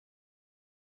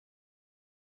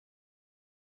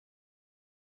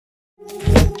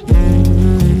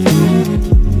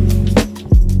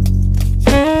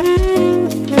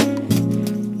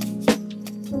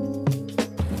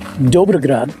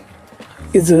Dobrograd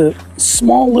is a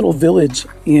small little village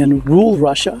in rural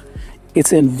Russia.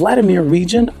 It's in Vladimir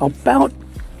region, about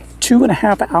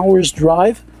 2.5 hours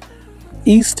drive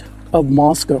east of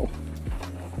Moscow.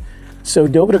 So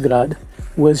Dobrograd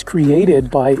was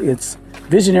created by its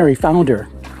visionary founder,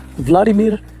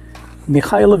 Vladimir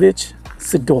Mikhailovich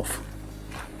Sedov.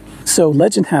 So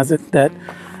legend has it that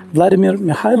Vladimir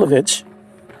Mikhailovich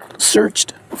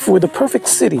searched for the perfect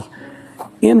city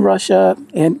in Russia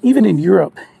and even in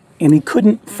Europe, and he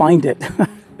couldn't find it.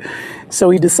 So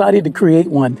he decided to create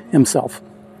one himself.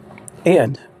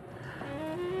 And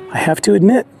I have to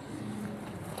admit,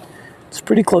 it's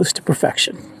pretty close to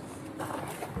perfection.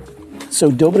 So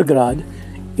Dobrograd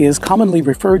is commonly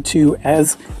referred to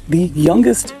as the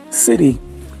youngest city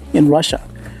in Russia.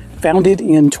 Founded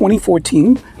in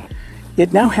 2014,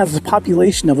 it now has a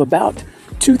population of about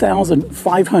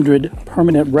 2,500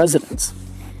 permanent residents.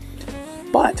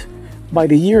 But by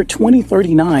the year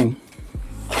 2039,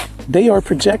 they are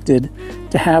projected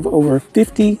to have over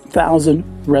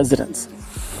 50,000 residents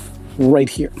right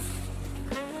here.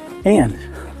 And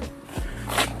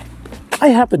I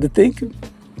happen to think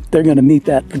they're going to meet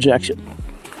that projection.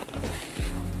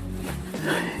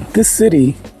 This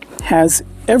city has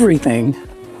everything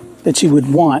that you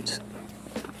would want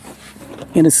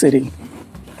in a city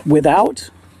without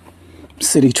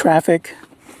city traffic,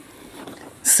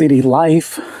 city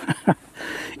life.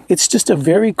 It's just a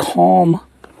very calm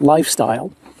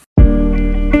lifestyle.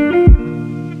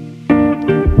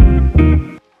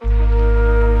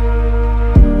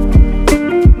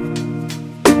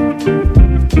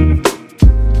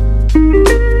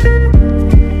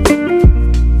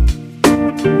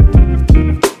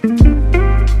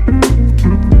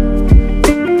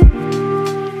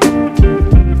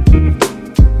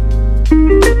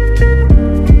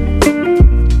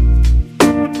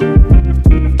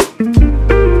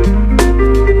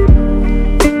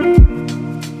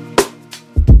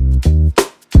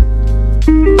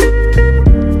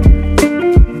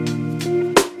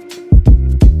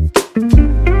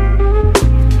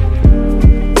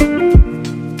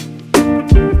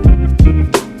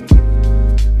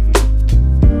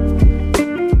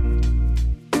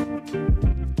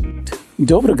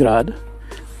 Dobrograd,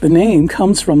 the name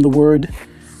comes from the word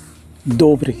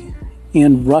dobry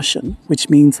in Russian, which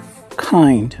means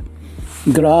kind.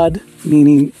 Grad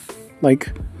meaning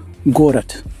like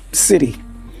город, city.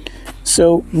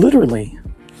 So literally,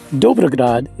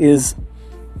 Dobrograd is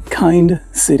kind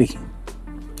city,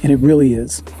 and it really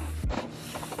is.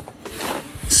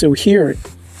 So here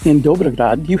in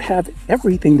Dobrograd, you have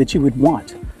everything that you would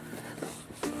want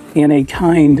in a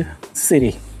kind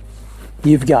city.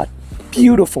 You've got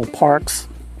beautiful parks,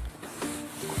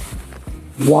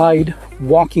 wide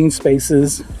walking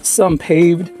spaces, some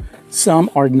paved, some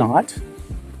are not.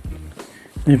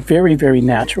 They're very, very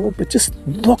natural, but just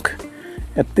look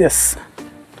at this.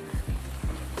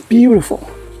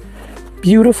 Beautiful,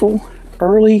 beautiful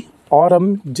early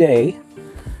autumn day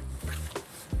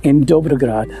in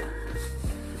Dobrograd.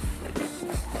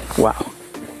 Wow,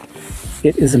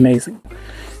 it is amazing.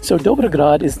 So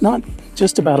Dobrograd is not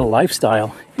just about a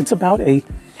lifestyle, it's about a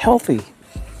healthy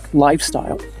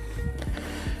lifestyle.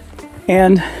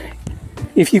 And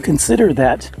if you consider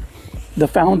that the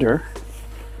founder,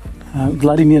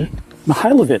 Vladimir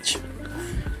Mikhailovich,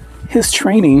 his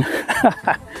training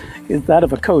is that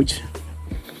of a coach.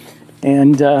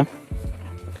 And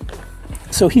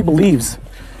so he believes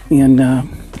in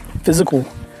physical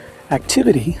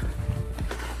activity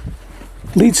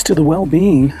leads to the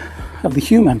well-being of the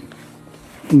human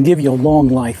and give you a long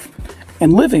life.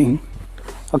 And living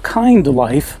a kind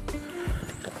life,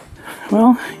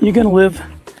 well, you're going to live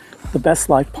the best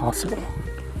life possible.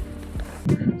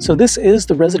 So this is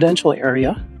the residential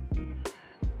area.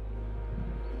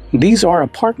 These are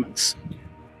apartments.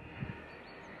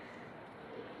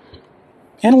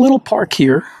 And a little park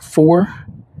here for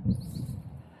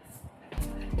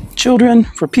children,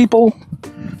 for people,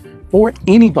 for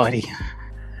anybody.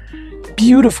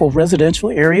 Beautiful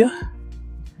residential area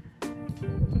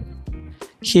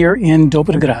here in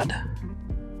Dobrograd.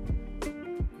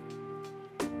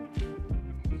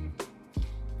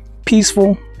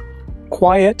 Peaceful,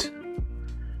 quiet,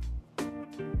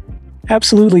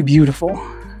 absolutely beautiful.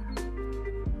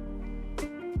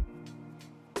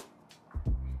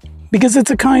 Because it's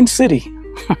a kind city.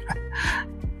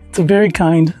 It's a very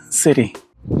kind city.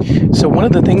 So one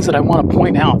of the things that I want to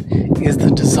point out is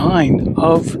the design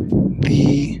of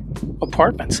the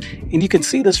apartments. And you can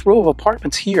see this row of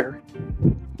apartments here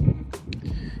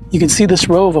You can see this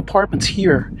row of apartments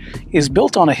here is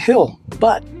built on a hill,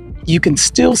 but you can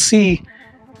still see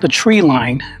the tree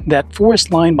line, that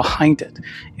forest line behind it.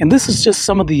 And this is just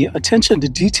some of the attention to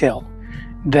detail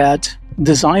that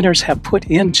designers have put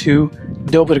into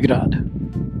Dobrograd.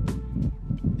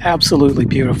 Absolutely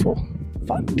beautiful.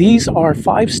 These are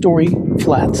 5-story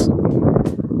flats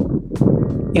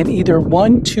in either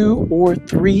 1, 2, or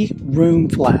 3 room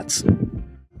flats.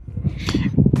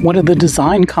 One of the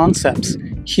design concepts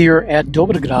here at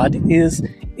Dobrograd is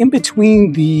in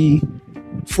between the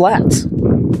flats,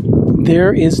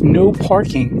 there is no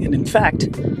parking. And in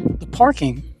fact, the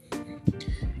parking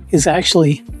is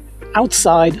actually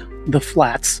outside the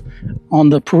flats on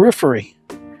the periphery.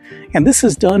 And this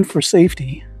is done for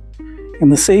safety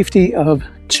and the safety of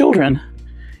children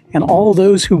and all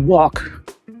those who walk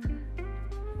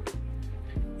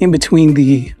in between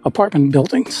the apartment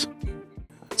buildings.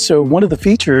 So one of the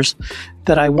features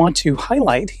that I want to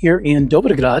highlight here in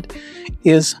Dobrograd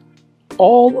is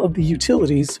all of the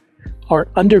utilities are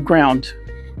underground.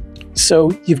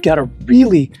 So you've got a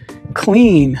really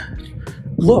clean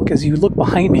look as you look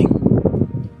behind me.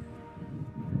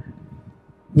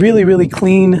 Really, really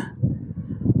clean.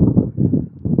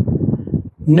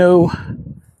 No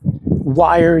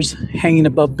wires hanging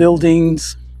above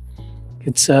buildings.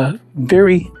 It's a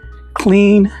very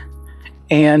clean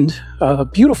and a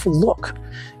beautiful look,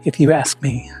 if you ask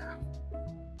me.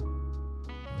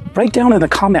 Write down in the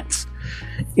comments,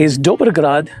 is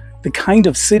Dobrograd the kind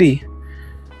of city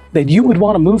that you would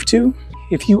want to move to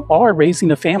if you are raising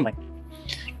a family?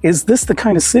 Is this the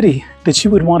kind of city that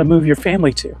you would want to move your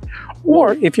family to?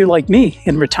 Or if you're like me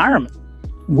in retirement,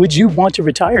 would you want to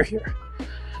retire here?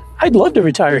 I'd love to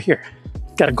retire here.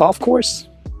 Got a golf course,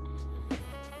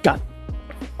 got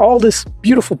all this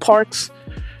beautiful parks,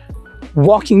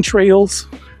 walking trails,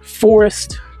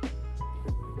 forest.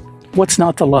 What's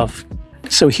not to love?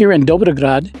 So here in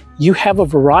Dobrograd, you have a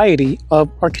variety of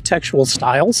architectural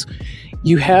styles.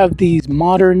 You have these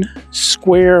modern,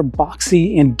 square,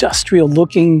 boxy,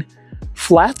 industrial-looking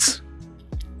flats.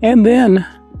 And then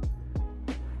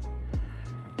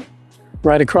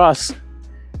right across,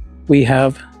 we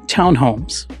have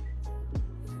townhomes.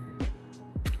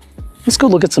 Let's go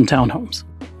look at some townhomes.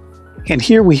 And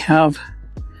here we have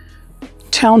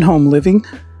townhome living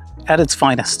at its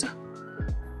finest.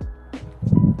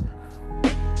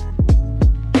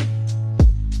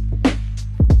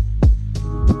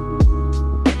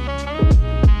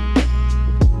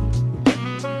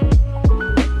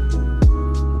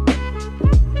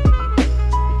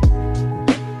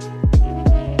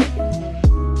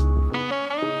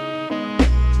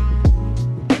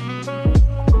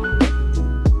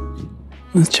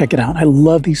 Let's check it out. I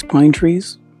love these pine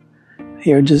trees.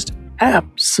 They are just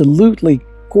absolutely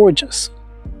gorgeous.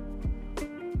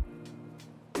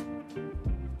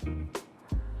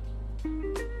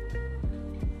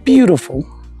 Beautiful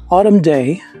autumn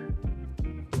day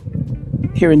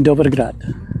here in Dobrograd.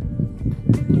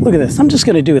 Look at this. I'm just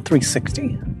going to do a 360.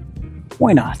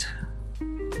 Why not?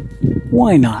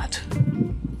 Why not?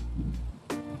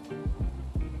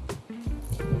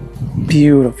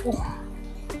 Beautiful.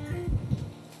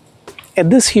 And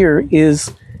this here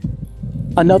is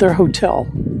another hotel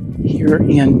here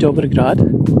in Dobrograd,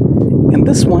 and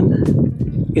this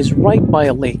one is right by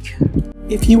a lake.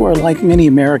 If you are like many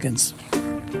Americans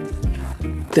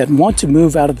that want to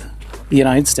move out of the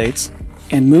United States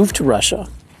and move to Russia,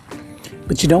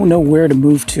 but you don't know where to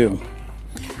move to,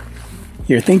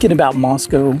 you're thinking about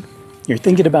Moscow, you're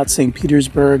thinking about St.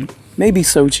 Petersburg, maybe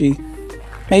Sochi,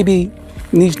 maybe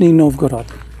Nizhny Novgorod,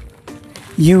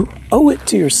 you owe it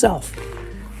to yourself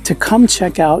to come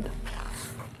check out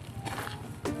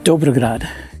Dobrograd.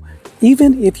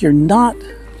 Even if you're not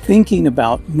thinking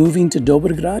about moving to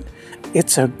Dobrograd,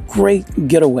 it's a great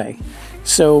getaway.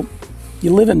 So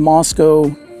you live in Moscow,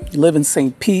 you live in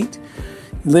St. Pete,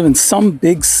 you live in some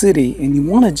big city, and you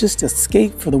want to just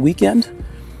escape for the weekend,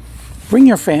 bring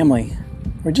your family,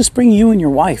 or just bring you and your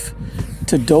wife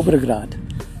to Dobrograd.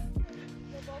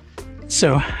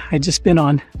 So I just been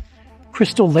on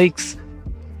Crystal Lake's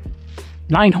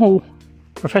 9-hole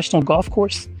professional golf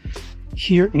course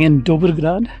here in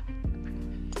Dobrograd.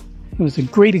 It was a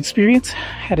great experience.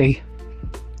 Had a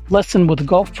lesson with the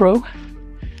golf pro,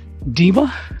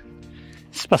 Dima.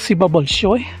 Spasibo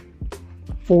большое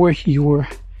for your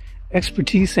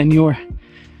expertise and your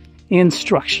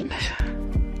instruction.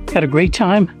 Had a great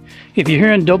time. If you're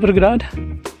here in Dobrograd,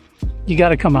 you got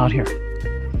to come out here.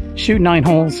 Shoot 9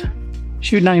 holes.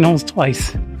 Shoot 9 holes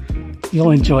twice.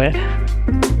 You'll enjoy it.